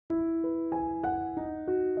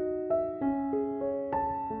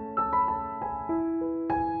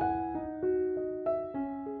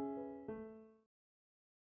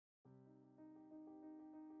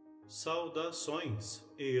Saudações,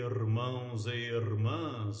 irmãos e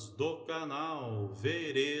irmãs do canal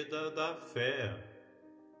Vereda da Fé.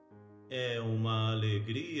 É uma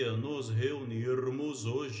alegria nos reunirmos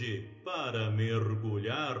hoje para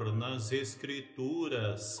mergulhar nas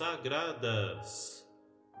Escrituras Sagradas.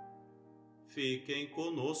 Fiquem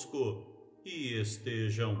conosco e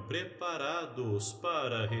estejam preparados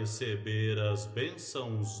para receber as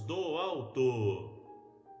bênçãos do alto.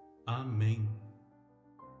 Amém.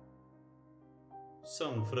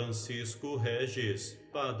 São Francisco Régis,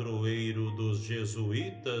 padroeiro dos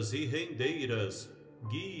jesuítas e rendeiras,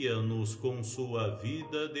 guia-nos com sua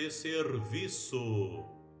vida de serviço.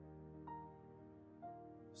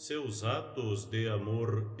 Seus atos de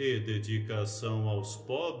amor e dedicação aos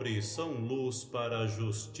pobres são luz para a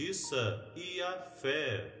justiça e a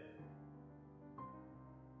fé.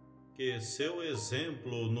 Que seu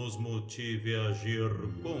exemplo nos motive a agir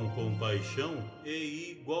com compaixão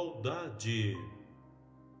e igualdade.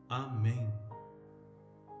 Amém.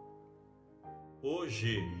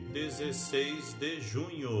 Hoje, 16 de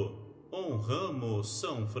junho, honramos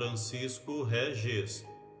São Francisco Régis,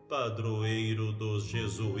 padroeiro dos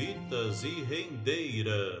jesuítas e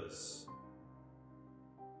rendeiras.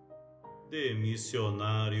 De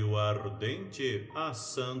missionário ardente a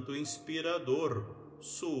santo inspirador,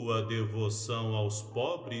 sua devoção aos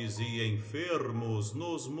pobres e enfermos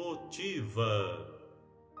nos motiva.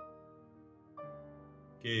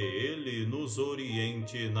 Que Ele nos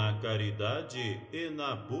oriente na caridade e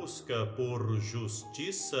na busca por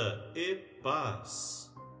justiça e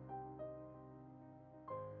paz.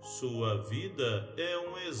 Sua vida é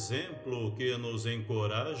um exemplo que nos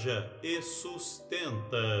encoraja e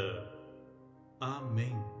sustenta.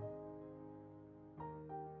 Amém.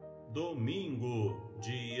 Domingo,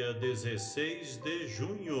 dia 16 de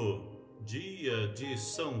junho, dia de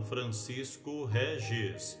São Francisco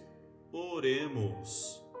Régis.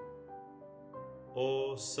 Oremos.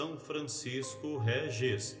 Ó São Francisco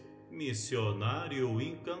Régis, missionário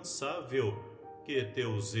incansável, que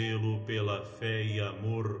teu zelo pela fé e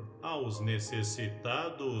amor aos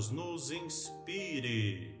necessitados nos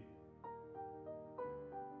inspire.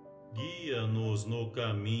 Guia-nos no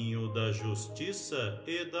caminho da justiça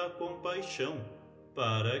e da compaixão,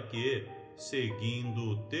 para que,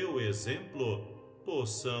 seguindo teu exemplo,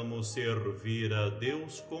 possamos servir a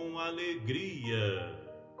Deus com alegria.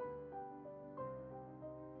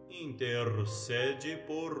 Intercede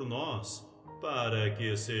por nós, para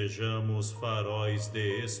que sejamos faróis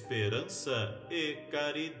de esperança e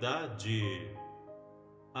caridade.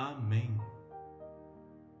 Amém.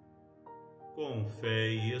 Com fé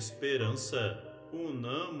e esperança,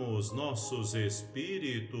 unamos nossos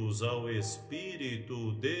espíritos ao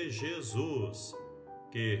Espírito de Jesus,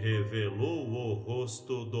 que revelou o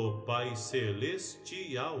rosto do Pai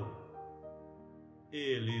Celestial.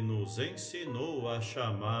 Ele nos ensinou a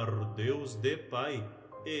chamar Deus de Pai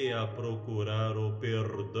e a procurar o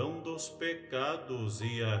perdão dos pecados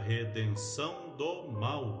e a redenção do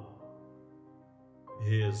mal.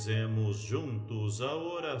 Rezemos juntos a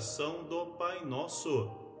oração do Pai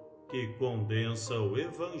Nosso, que condensa o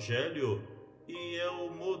Evangelho e é o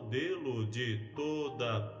modelo de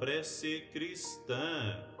toda a prece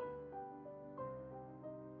cristã.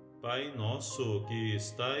 Pai nosso que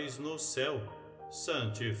estais no céu,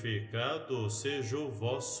 santificado seja o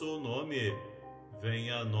vosso nome.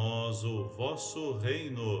 Venha a nós o vosso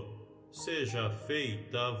reino. Seja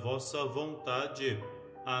feita a vossa vontade,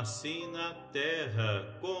 assim na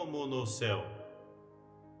terra como no céu.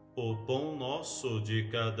 O pão nosso de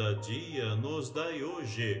cada dia nos dai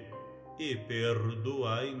hoje, e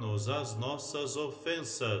perdoai-nos as nossas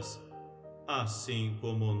ofensas, assim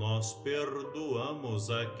como nós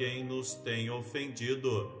perdoamos a quem nos tem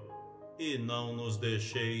ofendido. E não nos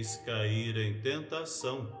deixeis cair em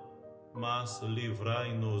tentação, mas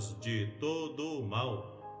livrai-nos de todo o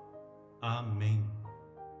mal. Amém.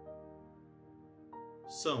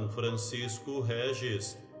 São Francisco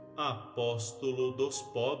Régis, apóstolo dos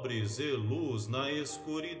pobres e luz na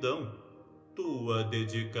escuridão, tua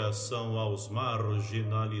dedicação aos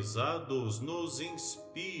marginalizados nos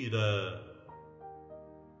inspira.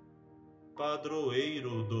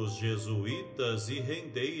 Padroeiro dos jesuítas e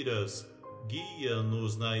rendeiras,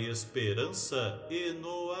 guia-nos na esperança e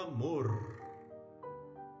no amor.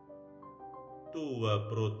 Tua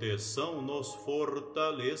proteção nos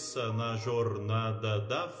fortaleça na jornada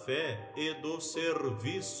da fé e do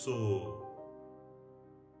serviço.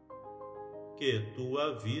 Que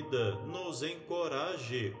tua vida nos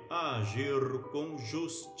encoraje a agir com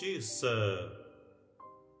justiça.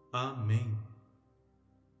 Amém.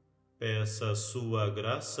 Peça sua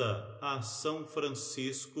graça a São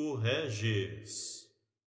Francisco Régis.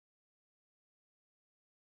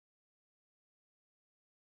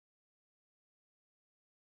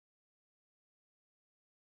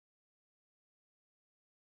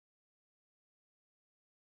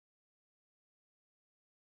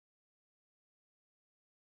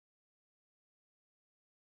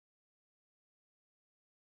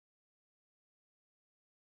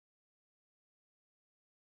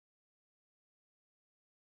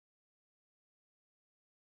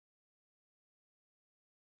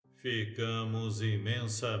 Ficamos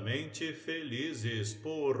imensamente felizes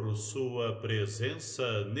por sua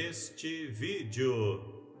presença neste vídeo.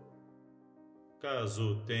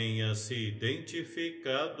 Caso tenha se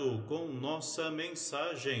identificado com nossa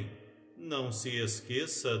mensagem, não se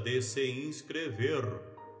esqueça de se inscrever,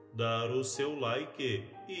 dar o seu like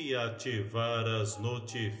e ativar as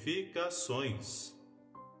notificações.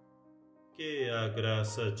 Que a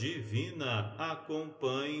graça divina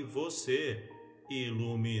acompanhe você,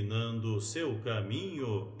 iluminando seu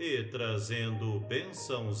caminho e trazendo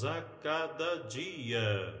bênçãos a cada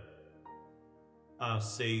dia.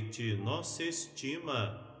 Aceite nossa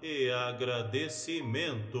estima e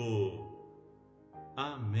agradecimento.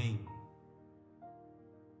 Amém.